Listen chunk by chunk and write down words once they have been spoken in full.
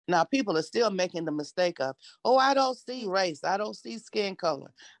Now, people are still making the mistake of, oh, I don't see race. I don't see skin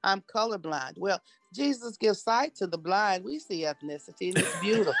color. I'm colorblind. Well, Jesus gives sight to the blind. We see ethnicity, and it's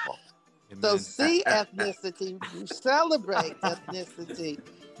beautiful. So see ethnicity, celebrate ethnicity.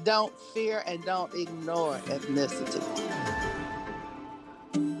 Don't fear and don't ignore ethnicity.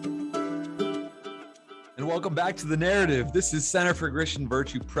 And welcome back to The Narrative. This is Center for Christian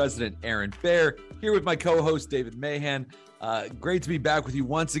Virtue President Aaron Baer, here with my co-host David Mahan. Great to be back with you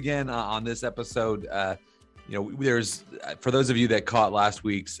once again on this episode. There's for those of you that caught last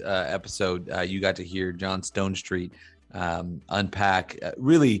week's episode, you got to hear John Stonestreet unpack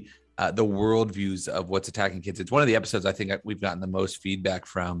really the worldviews of what's attacking kids. It's one of the episodes I think we've gotten the most feedback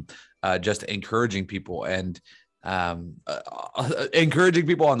from, just encouraging people and encouraging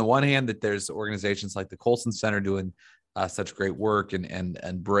people on the one hand that there's organizations like the Colson Center doing such great work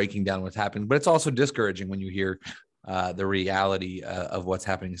and breaking down what's happening, but it's also discouraging when you hear the reality of what's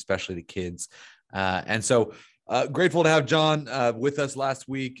happening, especially to kids. And so grateful to have John with us last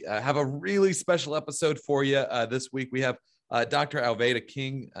week. Have a really special episode for you this week. We have Dr. Alveda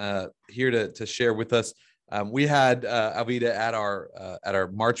King here to share with us. We had Alveda at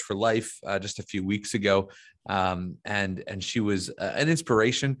our March for Life just a few weeks ago, and she was an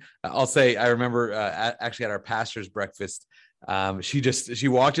inspiration. I'll say I remember actually at our pastor's breakfast, she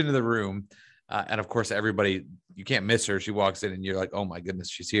walked into the room, and of course everybody, you can't miss her. She walks in and you're like, oh my goodness,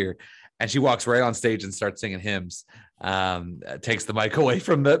 she's here. And she walks right on stage and starts singing hymns, takes the mic away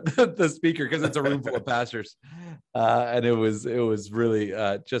from the speaker because it's a room full of pastors. And it was really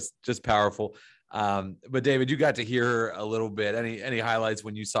just powerful. But David, you got to hear her a little bit. Any highlights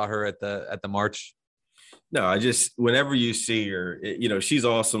when you saw her at the march? No, whenever you see her, she's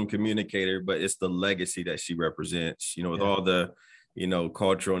an awesome communicator, but it's the legacy that she represents, with all the,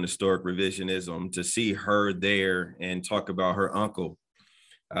 cultural and historic revisionism, to see her there and talk about her uncle,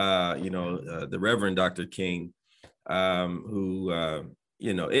 the Reverend Dr. King, who,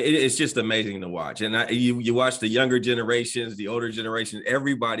 it's just amazing to watch. And you watch the younger generations, the older generation,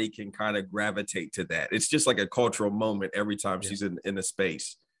 everybody can kind of gravitate to that. It's just like a cultural moment every time she's in a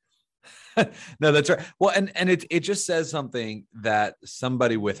space. No, that's right. Well, and it just says something that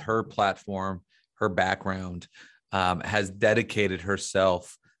somebody with her platform, her background, has dedicated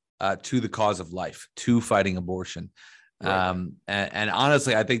herself to the cause of life, to fighting abortion. Right. And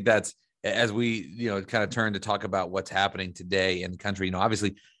honestly, I think that's, as we, kind of turn to talk about what's happening today in the country,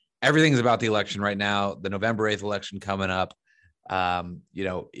 obviously everything's about the election right now, the November 8th election coming up.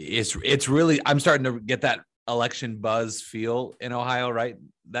 It's really, I'm starting to get that election buzz feel in Ohio, right?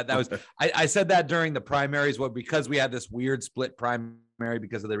 That was, I said that during the primaries, because we had this weird split primary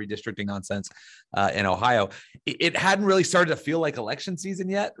because of the redistricting nonsense in Ohio. It hadn't really started to feel like election season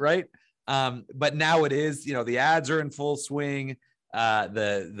yet, right? But now it is. The ads are in full swing.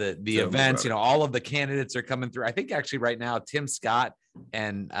 The events, all of the candidates are coming through. I think actually right now, Tim Scott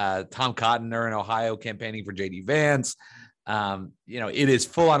and Tom Cotton are in Ohio campaigning for JD Vance. It is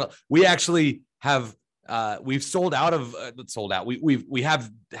full on. We actually have, we've sold out. We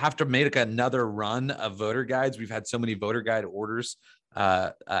have to make another run of voter guides. We've had so many voter guide orders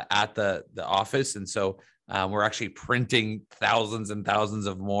at the office. And so we're actually printing thousands and thousands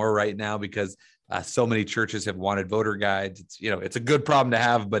of more right now because so many churches have wanted voter guides. It's a good problem to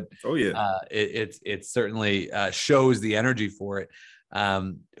have, but it certainly shows the energy for it.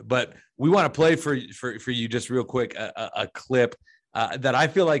 But we want to play for you just real quick a clip that I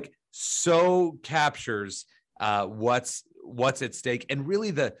feel like so captures what's at stake and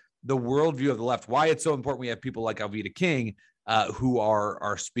really the worldview of the left. Why it's so important we have people like Alveda King who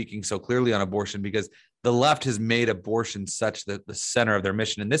are speaking so clearly on abortion, because the left has made abortion such the center of their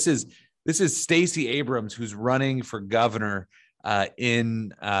mission. And this is Stacey Abrams, who's running for governor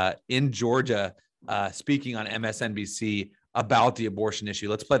in Georgia, speaking on MSNBC about the abortion issue.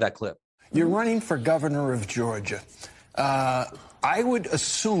 Let's play that clip. You're running for governor of Georgia. I would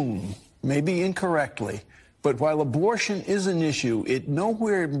assume, maybe incorrectly, but while abortion is an issue, it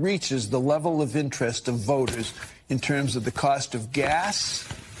nowhere reaches the level of interest of voters in terms of the cost of gas,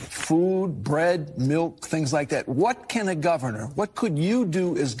 food, bread, milk, things like that. What could you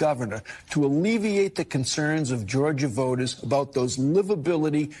do as governor to alleviate the concerns of Georgia voters about those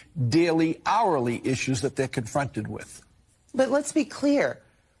livability, daily, hourly issues that they're confronted with? But let's be clear.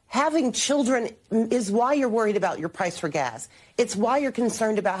 Having children is why you're worried about your price for gas. It's why you're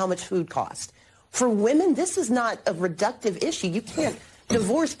concerned about how much food costs. For women, this is not a reductive issue. You can't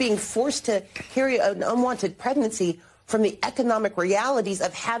divorce being forced to carry an unwanted pregnancy from the economic realities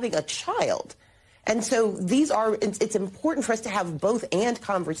of having a child. And so it's important for us to have both and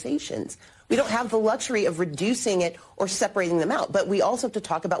conversations. We don't have the luxury of reducing it or separating them out. But we also have to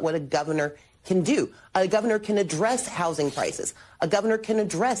talk about what a governor can do. A governor can address housing prices. A governor can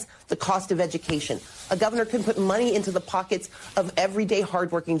address the cost of education. A governor can put money into the pockets of everyday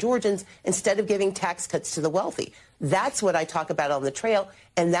hardworking Georgians instead of giving tax cuts to the wealthy. That's what I talk about on the trail,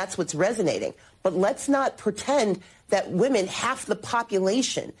 and that's what's resonating. But let's not pretend that women, half the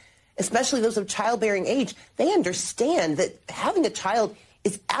population, especially those of childbearing age, they understand that having a child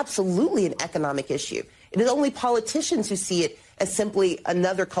is absolutely an economic issue. It is only politicians who see it as simply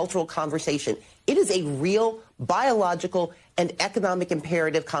another cultural conversation. It is a real biological and economic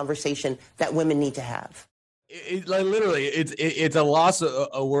imperative conversation that women need to have. Literally, it's a loss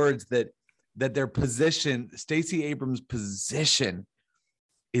of words that their position, Stacey Abrams' position,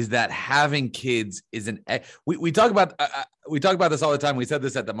 is that having kids is we talk about this all the time. We said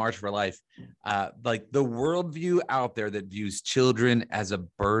this at the March for Life, like the worldview out there that views children as a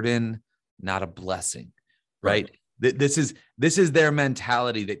burden, not a blessing, right? This is their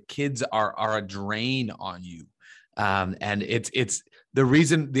mentality that kids are a drain on you, and it's the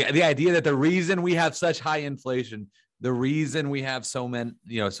reason the idea that the reason we have such high inflation, the reason we have so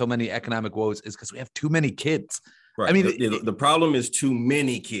many economic woes is because we have too many kids. Right. I mean, the problem is too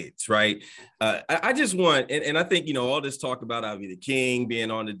many kids, right? I just want, and I think, all this talk about Alveda King being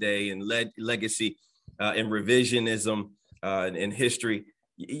on today and legacy and revisionism and history,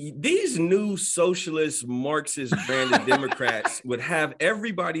 these new socialist, Marxist branded Democrats would have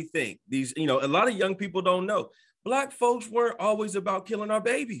everybody think these, a lot of young people don't know. Black folks weren't always about killing our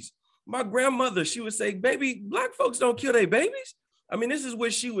babies. My grandmother, she would say, baby, Black folks don't kill their babies. I mean, this is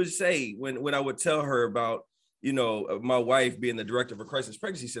what she would say when I would tell her about, my wife being the director of a crisis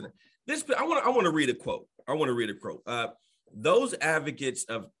pregnancy center. I want to read a quote. Those advocates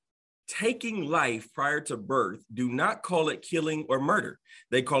of taking life prior to birth do not call it killing or murder.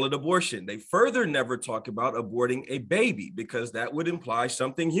 They call it abortion. They further never talk about aborting a baby because that would imply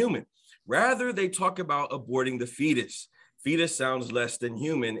something human. Rather, they talk about aborting the fetus. Fetus sounds less than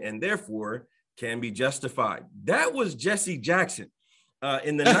human and therefore can be justified. That was Jesse Jackson.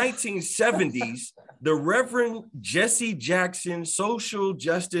 In the 1970s, the Reverend Jesse Jackson, social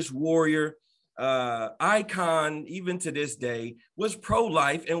justice warrior, icon, even to this day, was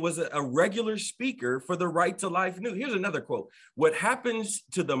pro-life and was a regular speaker for the Right to Life News. Here's another quote. What happens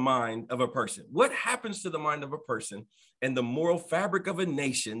to the mind of a person? What happens to the mind of a person and the moral fabric of a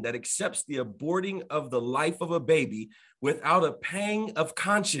nation that accepts the aborting of the life of a baby without a pang of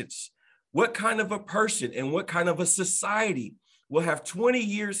conscience? What kind of a person and what kind of a society will have 20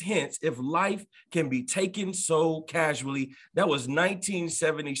 years hence if life can be taken so casually? That was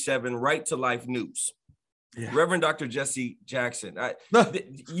 1977, Right to Life News. Yeah. Reverend Dr. Jesse Jackson.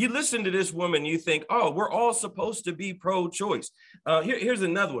 You listen to this woman, you think, oh, we're all supposed to be pro-choice. Here's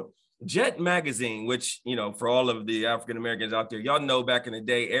another one. Jet magazine, which, for all of the African Americans out there, y'all know back in the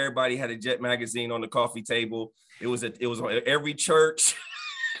day, everybody had a Jet magazine on the coffee table. It was on every church.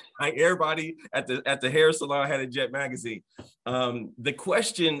 Like everybody at the hair salon had a Jet magazine. The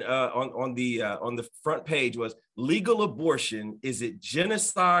question on the front page was, legal abortion, is it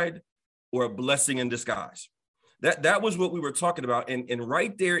genocide or a blessing in disguise? That was what we were talking about. And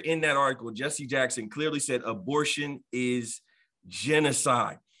right there in that article, Jesse Jackson clearly said abortion is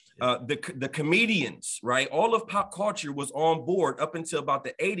genocide. The comedians, right? All of pop culture was on board up until about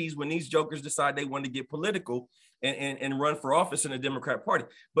the 80s when these jokers decided they wanted to get political and run for office in the Democrat Party.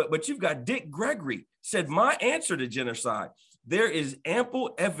 But you've got Dick Gregory said, my answer to genocide, there is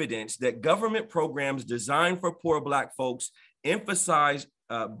ample evidence that government programs designed for poor Black folks emphasize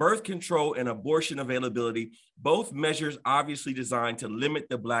birth control and abortion availability, both measures obviously designed to limit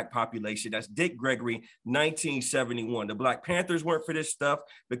the Black population. That's Dick Gregory, 1971. The Black Panthers weren't for this stuff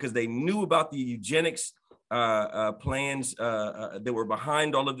because they knew about the eugenics plans that were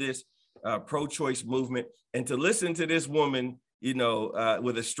behind all of this pro-choice movement. And to listen to this woman,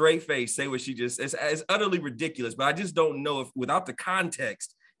 with a straight face, say what she just says, it's utterly ridiculous. But I just don't know if without the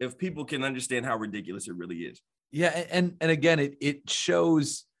context, if people can understand how ridiculous it really is. Yeah. And again, it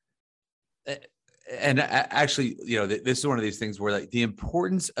shows, and actually, this is one of these things where like the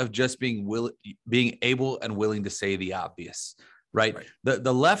importance of just being able and willing to say the obvious, right?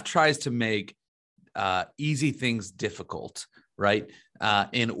 The left tries to make easy things difficult, right?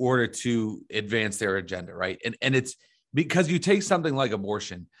 In order to advance their agenda, right? And it's because you take something like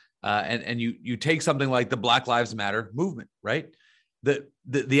abortion and you take something like the Black Lives Matter movement, right?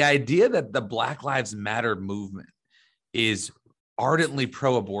 The idea that the Black Lives Matter movement is ardently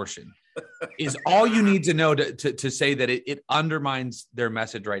pro-abortion is all you need to know to say that it undermines their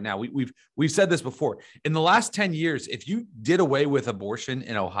message right now. We've said this before. In the last 10 years, if you did away with abortion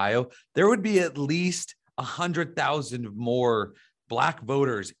in Ohio, there would be at least 100,000 more Black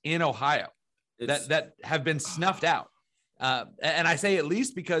voters in Ohio that have been snuffed out. And I say at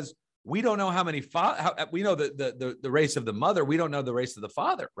least because we don't know how many we know the race of the mother. We don't know the race of the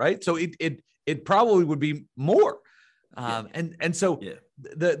father, right? So it probably would be more. And so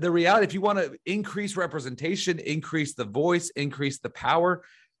the reality, if you want to increase representation, increase the voice, increase the power,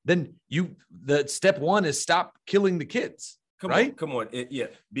 then the step one is stop killing the kids. Come on.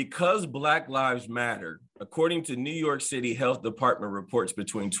 Because Black Lives Matter, according to New York City Health Department reports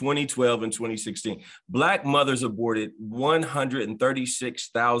between 2012 and 2016, Black mothers aborted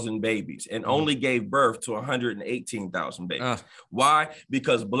 136,000 babies and only gave birth to 118,000 babies. Why?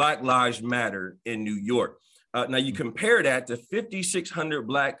 Because Black Lives Matter in New York. Now you compare that to 5,600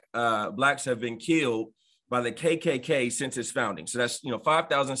 Blacks have been killed by the KKK since its founding. So that's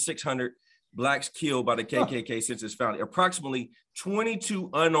 5,600 Blacks killed by the KKK since its founding. Approximately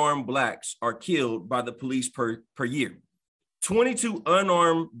 22 unarmed Blacks are killed by the police per year. 22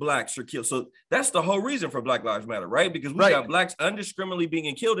 unarmed Blacks are killed. So that's the whole reason for Black Lives Matter, right? Because we got Blacks indiscriminately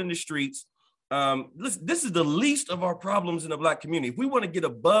being killed in the streets. This is the least of our problems in the Black community. If we want to get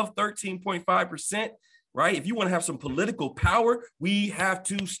above 13.5%, right? If you want to have some political power, we have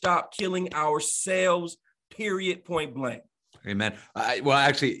to stop killing ourselves, period, point blank. Amen. Well,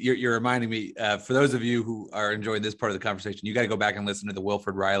 actually, you're reminding me, for those of you who are enjoying this part of the conversation, you got to go back and listen to the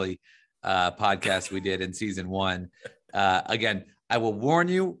Wilford Riley podcast we did in season 1. Again, I will warn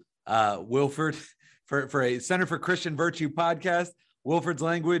you, Wilford, for a Center for Christian Virtue podcast, Wilford's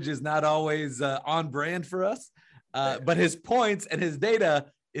language is not always on brand for us, but his points and his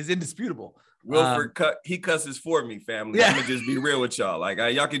data is indisputable. Wilford he cusses for me, family. Yeah. I'm gonna just be real with y'all. Like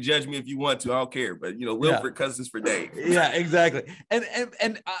y'all can judge me if you want to, I don't care. But Wilford cusses for Dave. Yeah, exactly.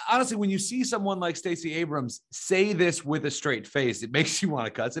 And honestly, when you see someone like Stacey Abrams say this with a straight face, it makes you want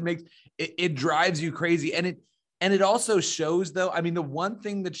to cuss. It drives you crazy. And it also shows, though, I mean, the one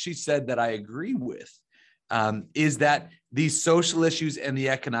thing that she said that I agree with is that these social issues and the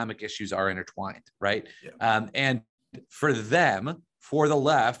economic issues are intertwined, right? Yeah. And for them, for the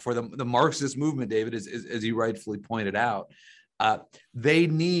left, for the Marxist movement, David, as you rightfully pointed out, they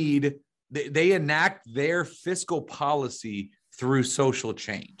enact their fiscal policy through social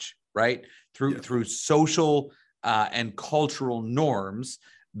change, right? Through social and cultural norms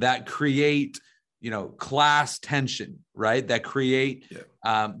that create, class tension, right? That create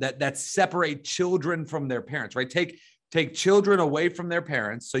that separate children from their parents, right? Take children away from their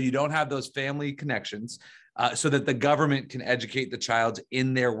parents so you don't have those family connections. So that the government can educate the child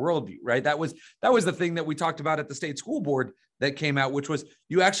in their worldview, right? That was the thing that we talked about at the state school board that came out, which was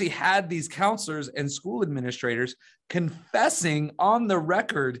you actually had these counselors and school administrators confessing on the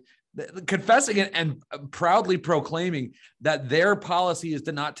record, confessing and proudly proclaiming that their policy is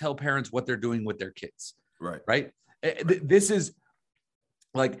to not tell parents what they're doing with their kids. Right. This is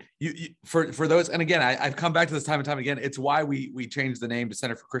like for those, and again, I've come back to this time and time again. It's why we changed the name to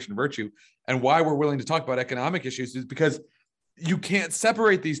Center for Christian Virtue, and why we're willing to talk about economic issues is because you can't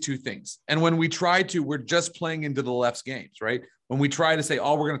separate these two things. And when we try to, we're just playing into the left's games, right? When we try to say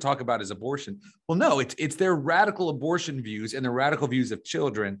all we're going to talk about is abortion, well, no, it's their radical abortion views and the radical views of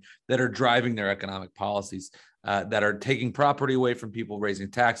children that are driving their economic policies, that are taking property away from people, raising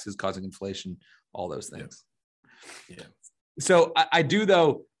taxes, causing inflation, all those things. Yeah. So I do,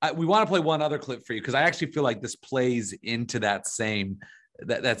 though. We want to play one other clip for you because I actually feel like this plays into that same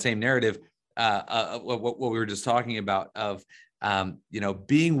narrative. What we were just talking about of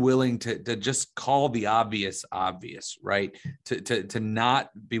being willing to just call the obvious, right? To not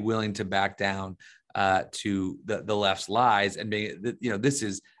be willing to back down to the left's lies and being, this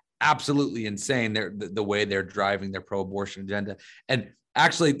is absolutely insane. The way they're driving their pro-abortion agenda. And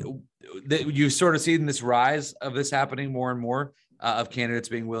actually, you've sort of seen this rise of this happening more and more, of candidates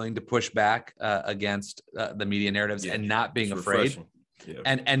being willing to push back against the media narratives and not being afraid. Yeah.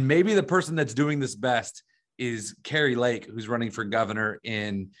 And maybe the person that's doing this best is Carrie Lake, who's running for governor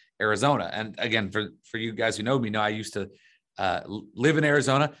in Arizona. And again, for you guys who know me, I used to live in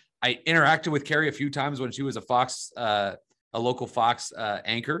Arizona. I interacted with Carrie a few times when she was a local Fox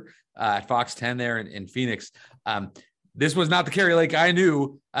anchor at Fox 10 there in Phoenix. This was not the Carrie Lake I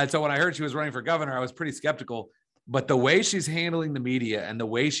knew. So when I heard she was running for governor, I was pretty skeptical. But the way she's handling the media and the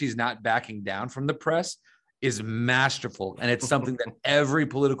way she's not backing down from the press is masterful. And it's something that every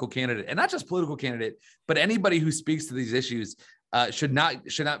political candidate, and not just political candidate, but anybody who speaks to these issues should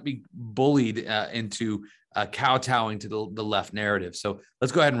not be bullied into kowtowing to the left narrative. So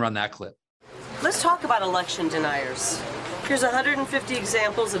let's go ahead and run that clip. Let's talk about election deniers. Here's 150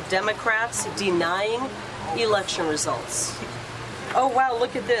 examples of Democrats denying election results. Oh wow,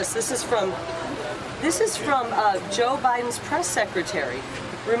 look at this. This is from Joe Biden's press secretary.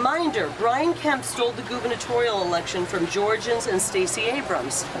 Reminder, Brian Kemp stole the gubernatorial election from Georgians and Stacey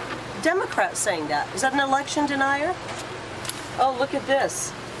Abrams. Democrats saying that. Is that an election denier? Oh, look at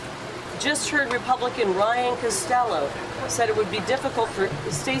this. Just heard Republican Ryan Costello said it would be difficult for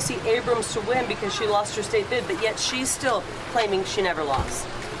Stacey Abrams to win because she lost her state bid, but yet she's still claiming she never lost.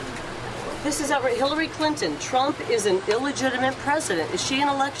 This is outright. Hillary Clinton. Trump is an illegitimate president. Is she an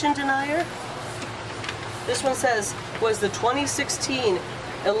election denier? This one says, was the 2016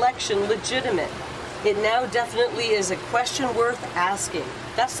 election legitimate? It now definitely is a question worth asking.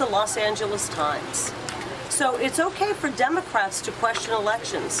 That's the Los Angeles Times. So it's okay for Democrats to question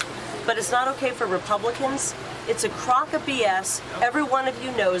elections, but it's not okay for Republicans. It's a crock of BS. Every one of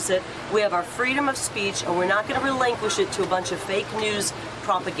you knows it. We have our freedom of speech, and we're not going to relinquish it to a bunch of fake news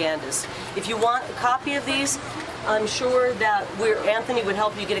propagandists. If you want a copy of these, I'm sure that Anthony would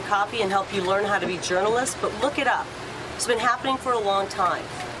help you get a copy and help you learn how to be journalists, but look it up. It's been happening for a long time.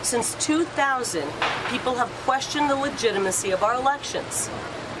 Since 2000, people have questioned the legitimacy of our elections.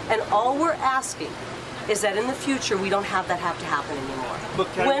 And all we're asking is that in the future, we don't have that have to happen anymore.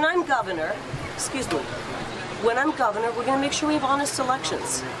 When I'm governor, we're going to make sure we have honest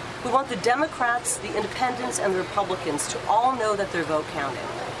elections. We want the Democrats, the Independents, and the Republicans to all know that their vote counted.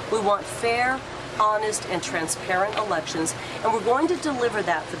 We want fair, honest, and transparent elections, and we're going to deliver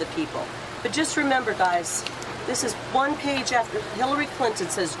that for the people. But just remember, guys, this is one page after Hillary Clinton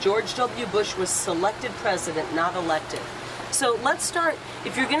says George W. Bush was selected president, not elected. So let's start,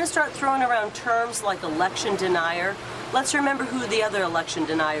 if you're going to start throwing around terms like election denier, let's remember who the other election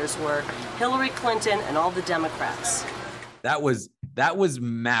deniers were: Hillary Clinton and all the Democrats. That was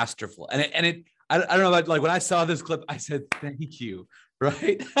masterful. And I don't know about, like, when I saw this clip, I said, thank you.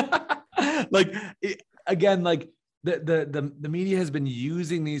 Right. Again, the media has been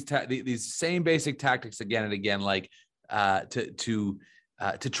using these same basic tactics again and again,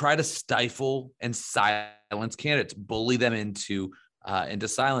 to try to stifle and silence candidates, bully them into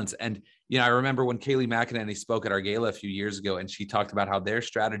silence. And, I remember when Kayleigh McEnany spoke at our gala a few years ago, and she talked about how their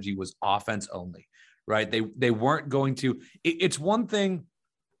strategy was offense only, right? They weren't going to, it's one thing.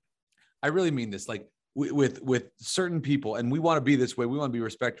 I really mean this, with certain people, and we want to be this way. We want to be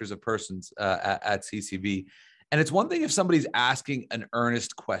respecters of persons at CCV. And it's one thing if somebody's asking an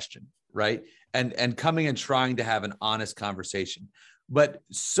earnest question, right? And coming and trying to have an honest conversation. But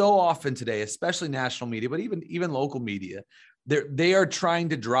so often today, especially national media, but even local media, they are trying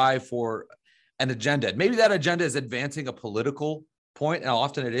to drive for an agenda. Maybe that agenda is advancing a political point, and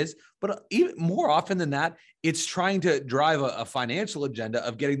often it is, but even more often than that, it's trying to drive a financial agenda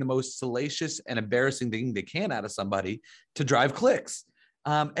of getting the most salacious and embarrassing thing they can out of somebody to drive clicks.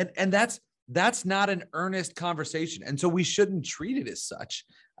 And that's not an earnest conversation. And so we shouldn't treat it as such.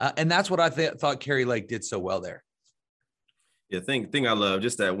 And that's what I thought Kari Lake did so well there. Yeah, thing I love,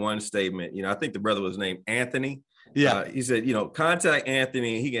 just that one statement. I think the brother was named Anthony. Yeah. He said, contact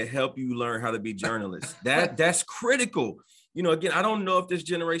Anthony and he can help you learn how to be journalists. That's critical. Again, I don't know if this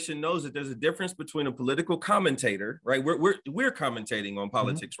generation knows that there's a difference between a political commentator, right? We're commentating on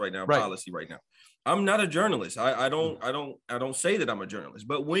politics right now, policy right now. I'm not a journalist. I don't say that I'm a journalist,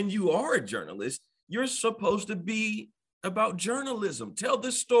 but when you are a journalist, you're supposed to be about journalism. Tell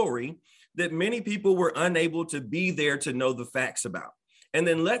the story that many people were unable to be there to know the facts about, and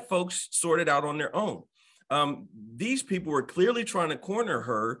then let folks sort it out on their own. These people were clearly trying to corner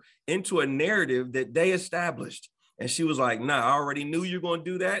her into a narrative that they established. And she was like, nah, I already knew you're going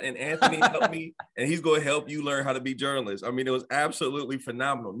to do that. And Anthony helped me, and he's going to help you learn how to be journalists. I mean, it was absolutely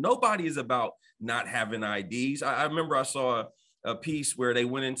phenomenal. Nobody is about not having IDs. I remember I saw a piece where they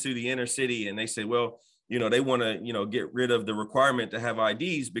went into the inner city and they said, well, they want to, get rid of the requirement to have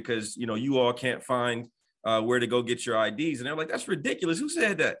IDs because, you all can't find where to go get your IDs. And they're like, that's ridiculous. Who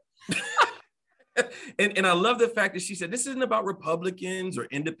said that? And I love the fact that she said, this isn't about Republicans or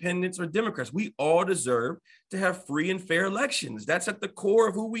independents or Democrats. We all deserve to have free and fair elections. That's at the core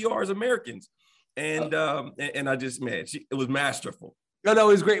of who we are as Americans. And I just, it was masterful. No, it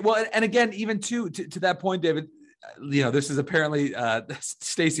was great. Well, and again, even to that point, David, this is apparently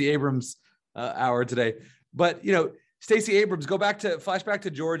Stacey Abrams' hour today, but Stacey Abrams, flashback to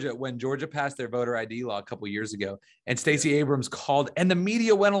Georgia when Georgia passed their voter ID law a couple of years ago, and Stacey Abrams called, and the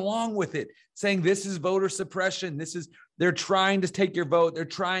media went along with it, saying this is voter suppression. They're trying to take your vote. They're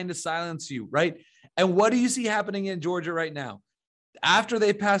trying to silence you, right? And what do you see happening in Georgia right now? after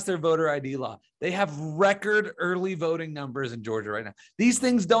they passed their voter ID law, they have record early voting numbers in Georgia right now. These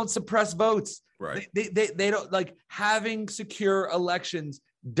things don't suppress votes. Right. They don't, like, having secure elections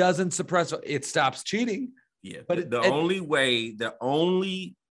doesn't suppress. It stops cheating. Yeah. But the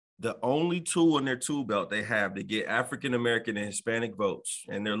only tool in their tool belt they have to get African-American and Hispanic votes,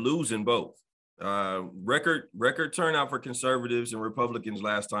 and they're losing both. Record turnout for conservatives and Republicans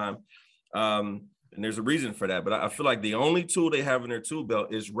last time. And there's a reason for that. But I feel like the only tool they have in their tool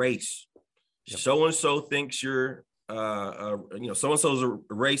belt is race. Yep. So-and-so thinks you're, so-and-so's a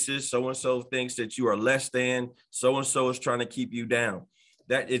racist. So-and-so thinks that you are less than. So-and-so is trying to keep you down.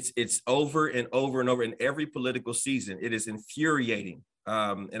 That it's over and over and over in every political season. It is infuriating.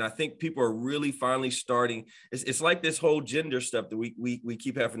 And I think people are really finally starting. It's like this whole gender stuff that we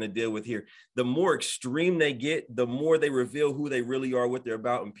keep having to deal with here. The more extreme they get, the more they reveal who they really are, what they're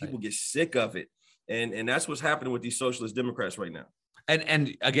about, and people get sick of it. And that's what's happening with these socialist Democrats right now.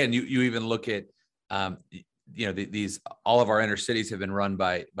 And again, you even look at, these all of our inner cities have been run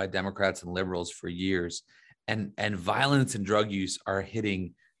by Democrats and liberals for years, and violence and drug use are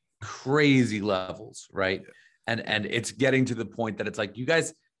hitting crazy levels, right? And it's getting to the point that it's like, you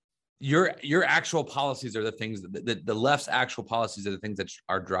guys, your actual policies are the things that the left's actual policies are the things that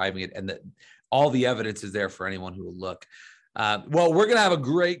are driving it, and that all the evidence is there for anyone who will look. Well, we're going to have a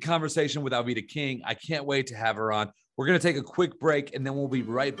great conversation with Alveda King. I can't wait to have her on. We're going to take a quick break, and then we'll be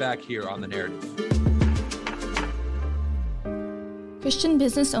right back here on The Narrative. Christian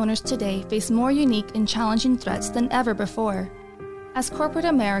business owners today face more unique and challenging threats than ever before. As corporate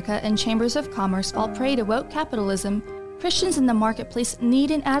America and chambers of commerce fall prey to woke capitalism, Christians in the marketplace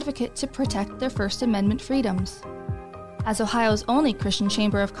need an advocate to protect their First Amendment freedoms. As Ohio's only Christian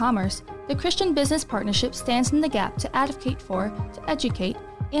Chamber of Commerce, the Christian Business Partnership stands in the gap to advocate for, to educate,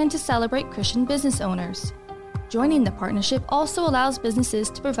 and to celebrate Christian business owners. Joining the partnership also allows businesses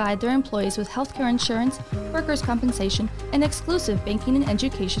to provide their employees with healthcare insurance, workers' compensation, and exclusive banking and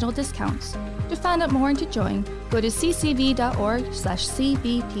educational discounts. To find out more and to join, go to ccv.org/cbp.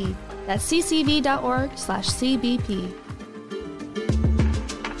 That's ccv.org/cbp.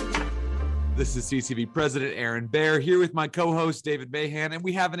 This is CCV President Aaron Baer here with my co-host David Mahan, and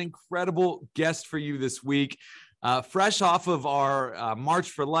we have an incredible guest for you this week. Fresh off of our March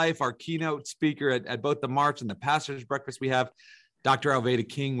for Life, our keynote speaker at both the March and the Pastor's Breakfast, we have Dr. Alveda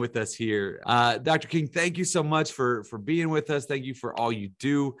King with us here. Dr. King, thank you so much for being with us. Thank you for all you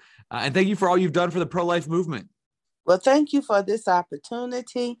do, and thank you for all you've done for the pro-life movement. Well, thank you for this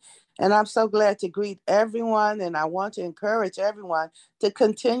opportunity. And I'm so glad to greet everyone. And I want to encourage everyone to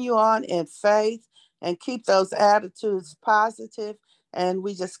continue on in faith and keep those attitudes positive. And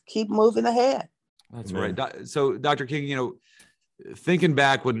we just keep moving ahead. That's right. So, Dr. King, thinking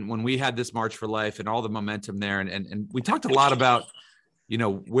back when we had this March for Life and all the momentum there, and we talked a lot about,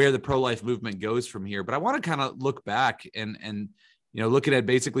 where the pro-life movement goes from here. But I want to kind of look back and looking at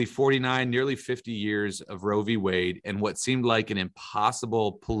basically 49, nearly 50 years of Roe v. Wade and what seemed like an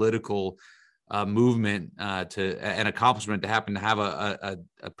impossible political movement to an accomplishment to happen to have a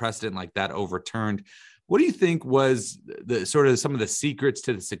precedent like that overturned. What do you think was the sort of some of the secrets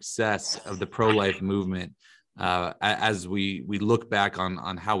to the success of the pro-life movement as we look back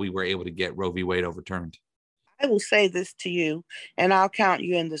on how we were able to get Roe v. Wade overturned? I will say this to you, and I'll count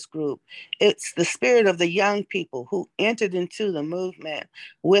you in this group. It's the spirit of the young people who entered into the movement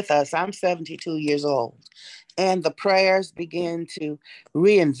with us. I'm 72 years old, and the prayers began to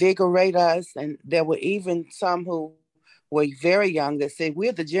reinvigorate us. And there were even some who were very young that said,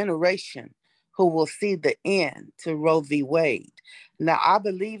 we're the generation who will see the end to Roe v. Wade. Now, I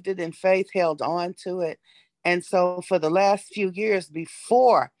believed it in faith, held on to it. And so for the last few years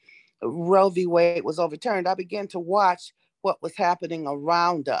before Roe v. Wade was overturned, I began to watch what was happening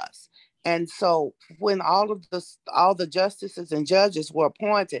around us. And so when all the justices and judges were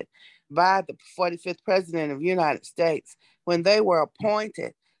appointed by the 45th president of the United States, when they were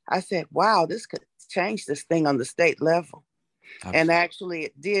appointed, I said, wow, this could change this thing on the state level. Absolutely. And actually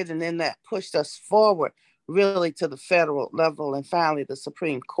it did. And then that pushed us forward really to the federal level and finally the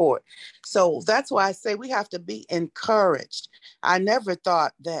Supreme Court. So that's why I say we have to be encouraged. I never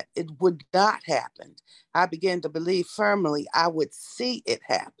thought that it would not happen. I began to believe firmly I would see it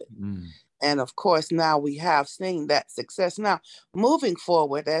happen. And of course, now we have seen that success. Now, moving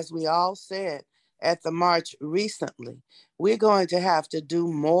forward, as we all said at the march recently, we're going to have to do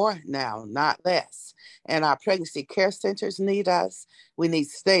more now, not less. And our pregnancy care centers need us. We need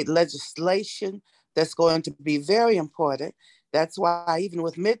state legislation that's going to be very important. That's why even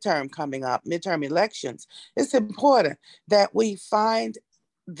with midterm coming up, midterm elections, it's important that we find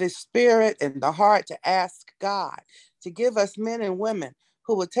the spirit and the heart to ask God to give us men and women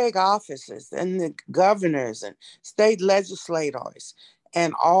who would take offices, and the governors and state legislators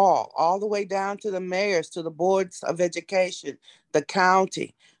and all the way down to the mayors, to the boards of education, the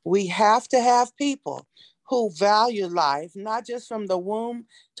county. We have to have people who value life, not just from the womb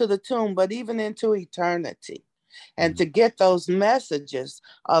to the tomb, but even into eternity. And to get those messages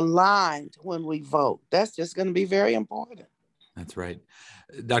aligned when we vote, that's just going to be very important. That's right.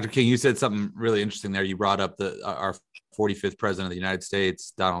 Dr. King, you said something really interesting there. You brought up our 45th president of the United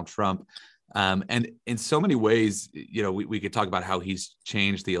States, Donald Trump. And in so many ways, we could talk about how he's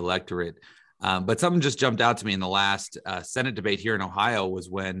changed the electorate. But something just jumped out to me in the last Senate debate here in Ohio was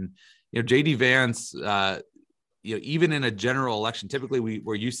when, J.D. Vance, even in a general election, typically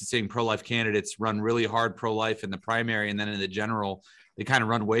we're used to seeing pro-life candidates run really hard pro-life in the primary, and then in the general, they kind of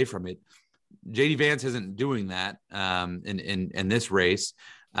run away from it. J.D. Vance isn't doing that in this race.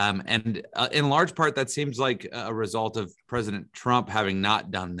 And in large part, that seems like a result of President Trump having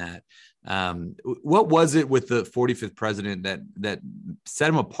not done that. What was it with the 45th president that set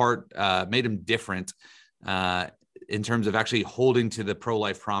him apart, made him different in terms of actually holding to the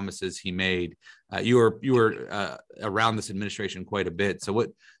pro-life promises he made? You were around this administration quite a bit. So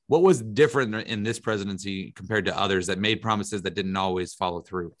what was different in this presidency compared to others that made promises that didn't always follow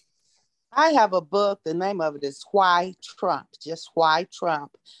through? I have a book. The name of it is Why Trump, just Why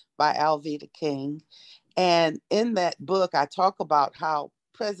Trump by Alveda King. And in that book, I talk about how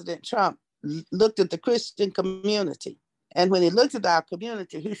President Trump looked at the Christian community. And when he looked at our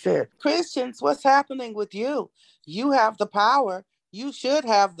community, he said, Christians, what's happening with you? You have the power. You should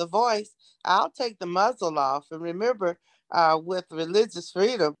have the voice. I'll take the muzzle off. And remember, with religious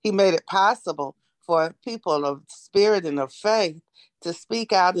freedom, he made it possible for people of spirit and of faith to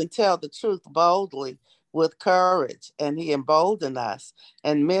speak out and tell the truth boldly with courage. And he emboldened us.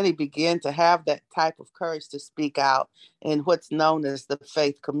 And many began to have that type of courage to speak out in what's known as the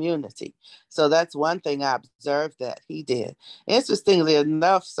faith community. So that's one thing I observed that he did. Interestingly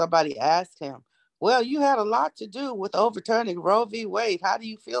enough, somebody asked him, well, you had a lot to do with overturning Roe v. Wade. How do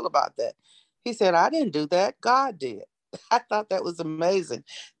you feel about that? He said, I didn't do that. God did. I thought that was amazing,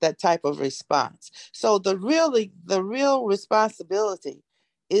 that type of response. So the real responsibility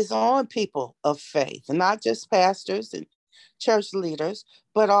is on people of faith, and not just pastors and church leaders,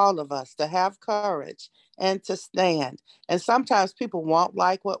 but all of us to have courage and to stand. And sometimes people won't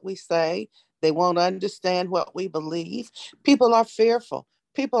like what we say. They won't understand what we believe. People are fearful.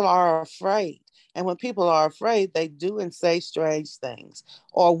 People are afraid. And when people are afraid, they do and say strange things,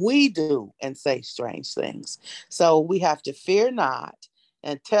 or we do and say strange things. So we have to fear not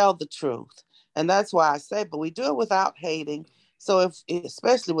and tell the truth. And that's why I say, but we do it without hating. So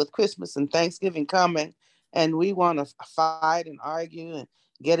especially with Christmas and Thanksgiving coming, and we want to fight and argue and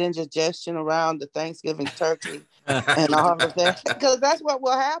get indigestion around the Thanksgiving turkey and all of that, because that's what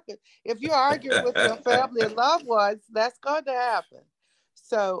will happen. If you argue with your family and loved ones, that's going to happen.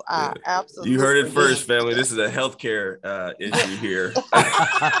 So absolutely. You heard it first, family. This is a healthcare issue here.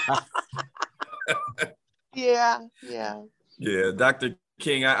 Yeah. Dr.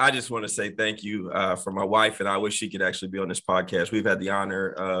 King, I just want to say thank you for my wife, and I wish she could actually be on this podcast. We've had the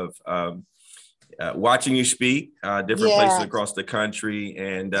honor of watching you speak different places across the country,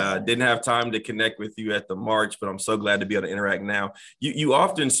 and didn't have time to connect with you at the march, but I'm so glad to be able to interact now. You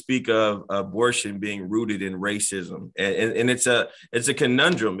often speak of abortion being rooted in racism, and it's a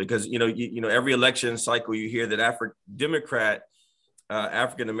conundrum because every election cycle you hear that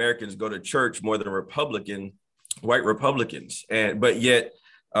African Americans go to church more than white Republicans, but yet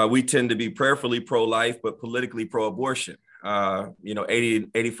we tend to be prayerfully pro-life but politically pro-abortion. 85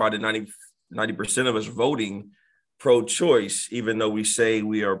 to 90% of us voting pro-choice, even though we say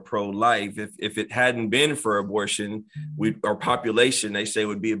we are pro-life. If it hadn't been for abortion, our population, they say,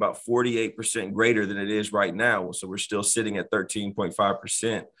 would be about 48% greater than it is right now. So we're still sitting at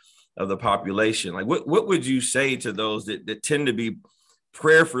 13.5% of the population. Like, what would you say to those that tend to be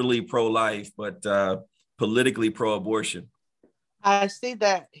prayerfully pro-life, but politically pro-abortion? I see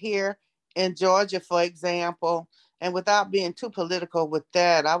that here in Georgia, for example. And without being too political with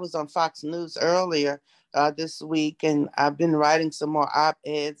that, I was on Fox News earlier this week, and I've been writing some more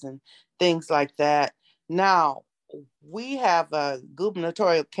op-eds and things like that. Now, we have a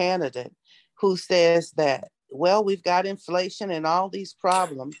gubernatorial candidate who says that, well, we've got inflation and all these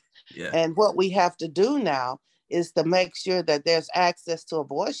problems. Yeah. And what we have to do now is to make sure that there's access to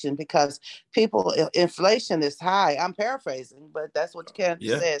abortion, because inflation is high. I'm paraphrasing, but that's what the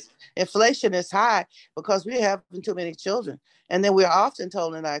candidate says. Inflation is high because we're having too many children. And then we're often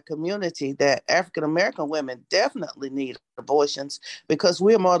told in our community that African-American women definitely need abortions because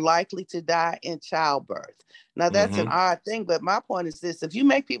we're more likely to die in childbirth. Now, that's an odd thing, but my point is this: if you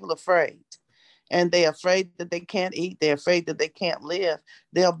make people afraid, and they're afraid that they can't eat, they're afraid that they can't live,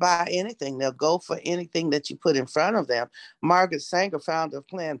 they'll buy anything. They'll go for anything that you put in front of them. Margaret Sanger, founder of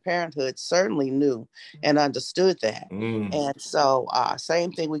Planned Parenthood, certainly knew and understood that. And so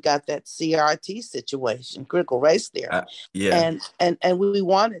same thing, we got that CRT situation, critical race theory. And we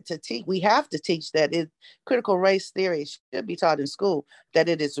wanted to teach, we have to teach that critical race theory should be taught in school, that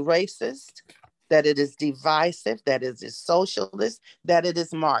it is racist, that it is divisive, that it is socialist, that it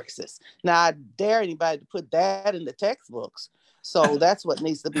is Marxist. Now, I dare anybody to put that in the textbooks. So that's what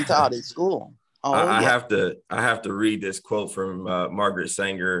needs to be taught in school. I have to read this quote from Margaret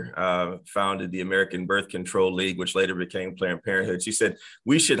Sanger, founded the American Birth Control League, which later became Planned Parenthood. She said,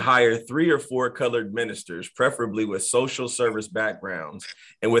 "We should hire 3 or 4 colored ministers, preferably with social service backgrounds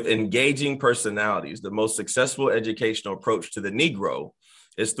and with engaging personalities. The most successful educational approach to the Negro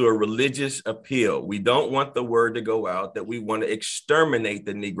is through a religious appeal. We don't want the word to go out that we want to exterminate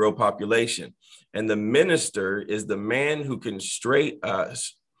the Negro population. And the minister is the man who can straighten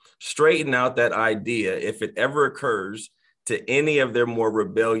out that idea if it ever occurs to any of their more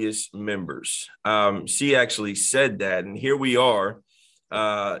rebellious members." She actually said that. And here we are,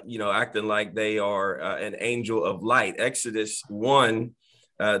 acting like they are an angel of light. Exodus 1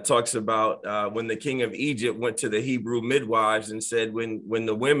 talks about when the king of Egypt went to the Hebrew midwives and said, when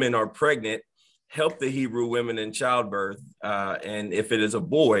the women are pregnant, help the Hebrew women in childbirth. And if it is a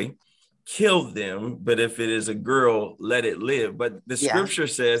boy, kill them. But if it is a girl, let it live. But the scripture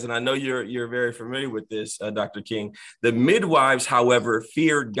says, and I know you're very familiar with this, Dr. King, the midwives, however,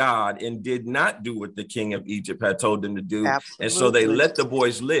 feared God and did not do what the king of Egypt had told them to do. Absolutely. And so they let the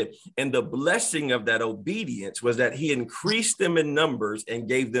boys live. And the blessing of that obedience was that he increased them in numbers and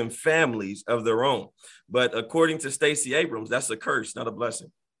gave them families of their own. But according to Stacey Abrams, that's a curse, not a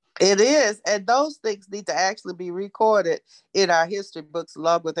blessing. It is. And those things need to actually be recorded in our history books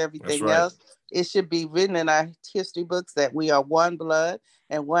along with everything else. It should be written in our history books that we are one blood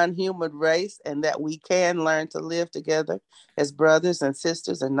and one human race, and that we can learn to live together as brothers and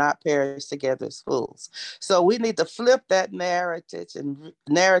sisters and not perish together as fools. So we need to flip that narrative and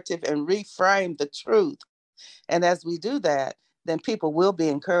reframe the truth. And as we do that, then people will be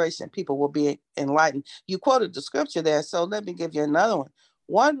encouraged and people will be enlightened. You quoted the scripture there, so let me give you another one.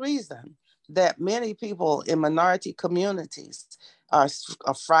 One reason that many people in minority communities are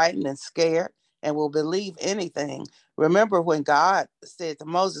frightened and scared and will believe anything. Remember when God said to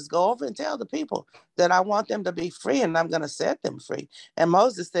Moses, go over and tell the people that I want them to be free and I'm going to set them free. And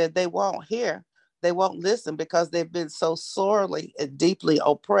Moses said they won't hear, they won't listen because they've been so sorely and deeply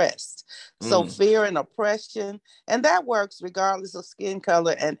oppressed. So fear and oppression, and that works regardless of skin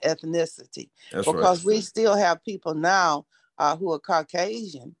color and ethnicity. That's because we still have people now who are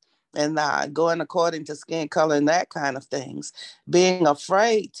Caucasian and going according to skin color and that kind of things, being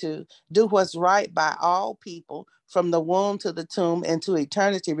afraid to do what's right by all people from the womb to the tomb into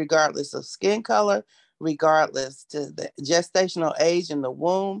eternity, regardless of skin color, regardless to the gestational age in the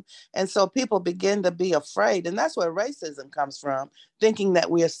womb. And so people begin to be afraid. And that's where racism comes from, thinking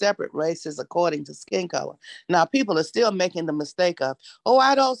that we are separate races according to skin color. Now, people are still making the mistake of,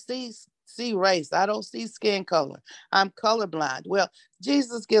 I don't see race. I don't see skin color. I'm colorblind. Well,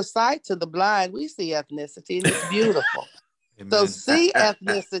 Jesus gives sight to the blind. We see ethnicity and it's beautiful. So see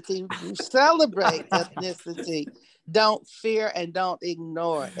ethnicity, celebrate ethnicity. Don't fear and don't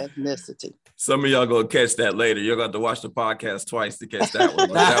ignore ethnicity. Some of y'all gonna catch that later. You're gonna have to watch the podcast twice to catch that one.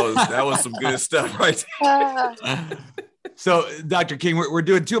 But that was some good stuff right there. So, Dr. King, we're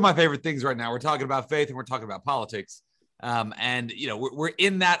doing two of my favorite things right now. We're talking about faith and we're talking about politics. And we're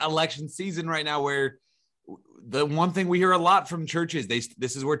in that election season right now where the one thing we hear a lot from churches,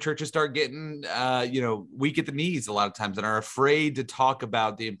 this is where churches start getting weak at the knees a lot of times and are afraid to talk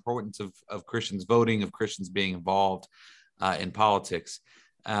about the importance of Christians voting, of Christians being involved in politics.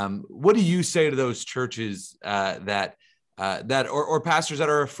 What do you say to those churches that or pastors that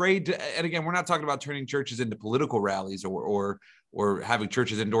are afraid to, and again, we're not talking about turning churches into political rallies or having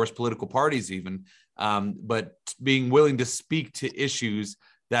churches endorse political parties even, but being willing to speak to issues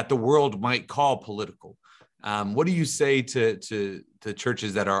that the world might call political. What do you say to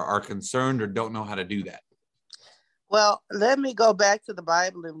churches that are concerned or don't know how to do that? Well, let me go back to the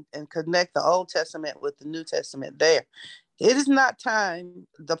Bible and connect the Old Testament with the New Testament there. It is not time.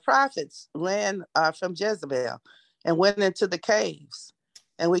 The prophets ran from Jezebel and went into the caves.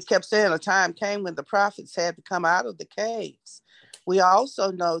 And we kept saying a time came when the prophets had to come out of the caves. We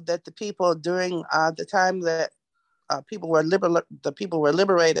also know that the people during the time that the people were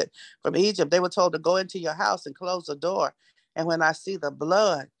liberated from Egypt, they were told to go into your house and close the door. And when I see the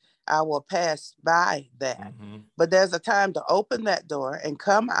blood, I will pass by that. Mm-hmm. But there's a time to open that door and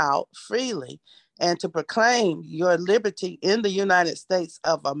come out freely and to proclaim your liberty in the United States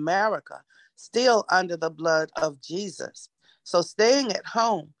of America, still under the blood of Jesus. So staying at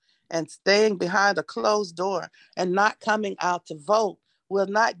home and staying behind a closed door and not coming out to vote will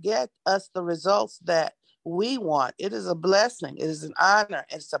not get us the results that we want. It is a blessing. It is an honor.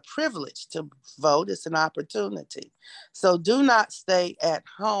 It's a privilege to vote. It's an opportunity. So do not stay at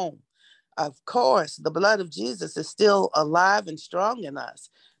home. Of course, the blood of Jesus is still alive and strong in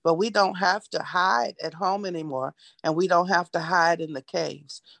us, but we don't have to hide at home anymore, and we don't have to hide in the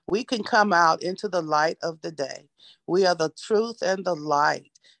caves. We can come out into the light of the day. We are the truth and the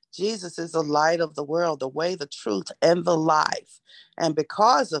light. Jesus is the light of the world, the way, the truth, and the life. And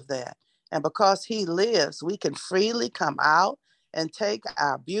because of that, and because he lives, we can freely come out and take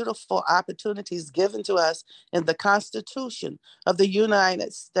our beautiful opportunities given to us in the Constitution of the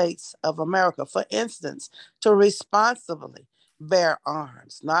United States of America. For instance, to responsibly bear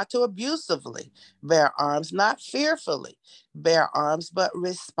arms, not to abusively bear arms, not fearfully bear arms, but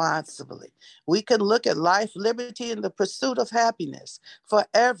responsibly. We can look at life, liberty, and the pursuit of happiness for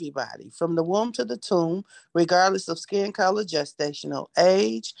everybody, from the womb to the tomb, regardless of skin color, gestational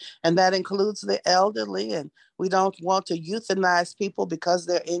age, and that includes the elderly. And we don't want to euthanize people because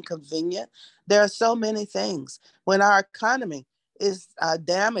they're inconvenient. There are so many things. When our economy is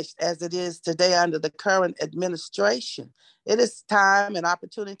damaged as it is today under the current administration, it is time and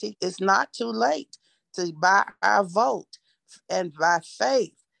opportunity. It's not too late to buy our vote and by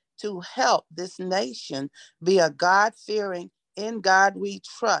faith to help this nation be a God-fearing, in God we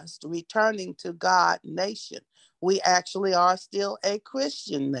trust, returning to God nation. We actually are still a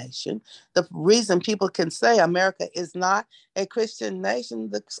Christian nation. The reason people can say America is not a Christian nation,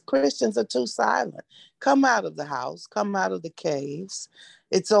 the Christians are too silent. Come out of the house, come out of the caves.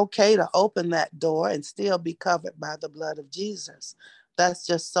 It's okay to open that door and still be covered by the blood of Jesus. That's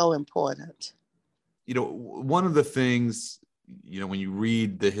just so important. You know, one of the things, you know, when you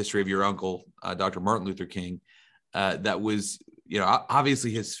read the history of your uncle, Dr. Martin Luther King, that was, you know,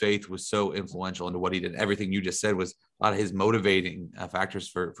 obviously his faith was so influential into what he did. Everything you just said was a lot of his motivating factors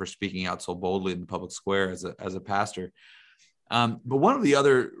for speaking out so boldly in the public square as a pastor. But one of the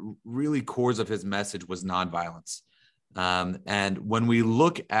other really cores of his message was nonviolence. And when we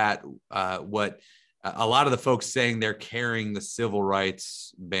look at what a lot of the folks saying they're carrying the civil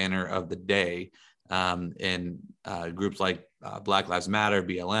rights banner of the day in groups like Black Lives Matter,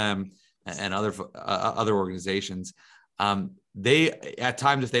 BLM, and other organizations, they at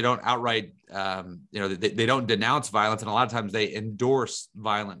times, if they don't outright, they don't denounce violence, and a lot of times they endorse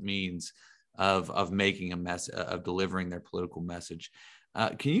violent means of making a mess, of delivering their political message.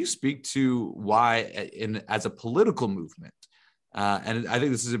 Can you speak to why, as a political movement, and I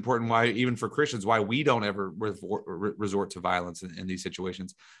think this is important, why even for Christians, why we don't ever resort to violence in these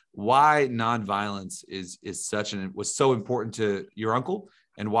situations, why nonviolence was so important to your uncle,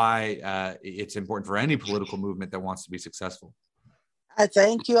 and why it's important for any political movement that wants to be successful? I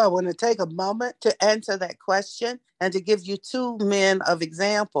thank you. I want to take a moment to answer that question and to give you two men of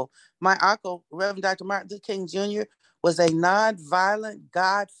example. My uncle, Reverend Dr. Martin Luther King Jr., was a nonviolent,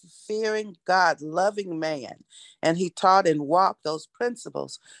 God-fearing, God-loving man. And he taught and walked those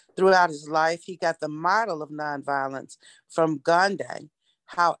principles throughout his life. He got the model of nonviolence from Gandhi.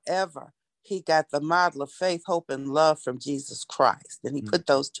 However, he got the model of faith, hope, and love from Jesus Christ. And he put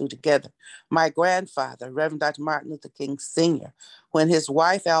those two together. My grandfather, Reverend Dr. Martin Luther King Sr., when his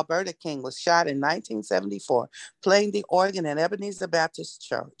wife, Alveda King, was shot in 1974, playing the organ in Ebenezer Baptist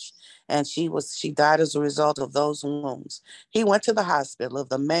Church, and she died as a result of those wounds. He went to the hospital of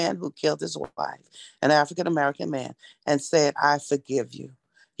the man who killed his wife, an African-American man, and said, "I forgive you.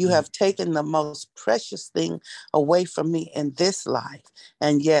 You have taken the most precious thing away from me in this life,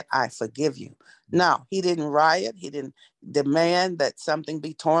 and yet I forgive you." Now, he didn't riot. He didn't demand that something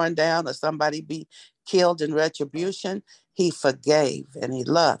be torn down or somebody be killed in retribution. He forgave and he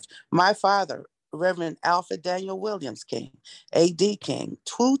loved. My father, Reverend Alfred Daniel Williams King, A.D. King,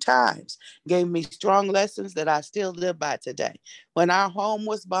 2 times gave me strong lessons that I still live by today. When our home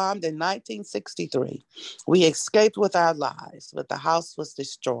was bombed in 1963, we escaped with our lives, but the house was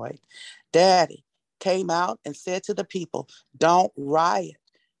destroyed. Daddy came out and said to the people, "Don't riot.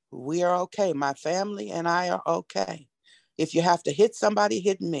 We are okay. My family and I are okay." If you have to hit somebody,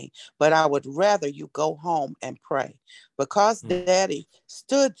 hit me. But I would rather you go home and pray. Because Daddy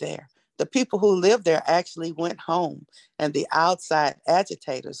stood there, the people who lived there actually went home, and the outside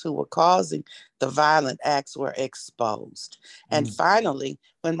agitators who were causing the violent acts were exposed. And finally,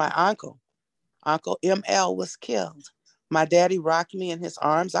 when my Uncle ML was killed, my daddy rocked me in his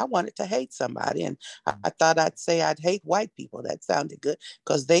arms. I wanted to hate somebody, and I thought I'd say I'd hate white people. That sounded good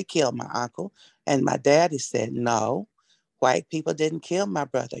because they killed my uncle. And my daddy said, no, white people didn't kill my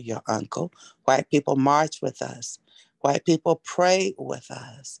brother, your uncle. White people march with us. White people pray with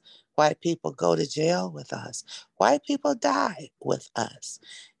us. White people go to jail with us. White people die with us.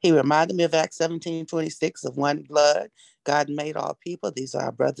 He reminded me of Acts 17:26, of one blood. God made all people. These are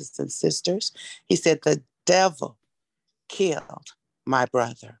our brothers and sisters. He said, the devil killed my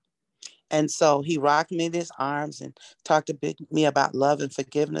brother. And so he rocked me in his arms and talked to me about love and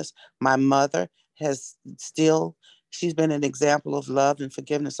forgiveness. My mother she's been an example of love and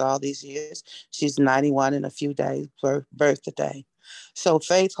forgiveness all these years. She's 91 in a few days, birthday. So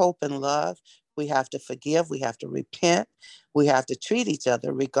faith, hope, and love, we have to forgive, we have to repent, we have to treat each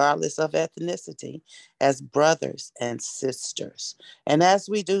other, regardless of ethnicity, as brothers and sisters. And as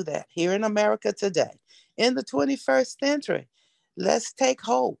we do that here in America today, in the 21st century, let's take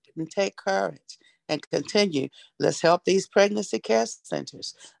hope and take courage and continue. Let's help these pregnancy care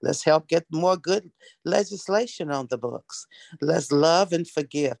centers. Let's help get more good legislation on the books. Let's love and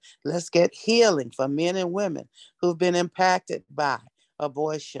forgive. Let's get healing for men and women who've been impacted by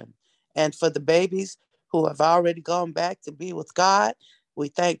abortion. And for the babies who have already gone back to be with God, we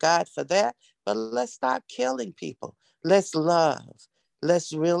thank God for that. But let's stop killing people. Let's love.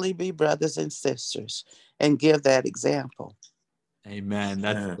 Let's really be brothers and sisters and give that example. Amen.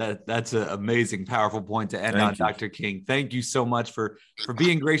 That's an amazing, powerful point to end on, Dr. King. Thank you so much for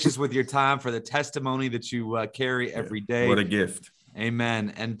being gracious with your time, for the testimony that you carry every day. What a gift.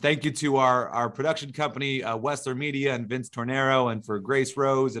 Amen. And thank you to our production company, Wessler Media, and Vince Tornero, and for Grace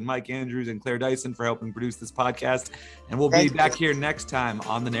Rose and Mike Andrews and Claire Dyson for helping produce this podcast. And we'll be back here next time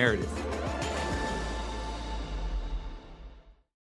on The Narrative.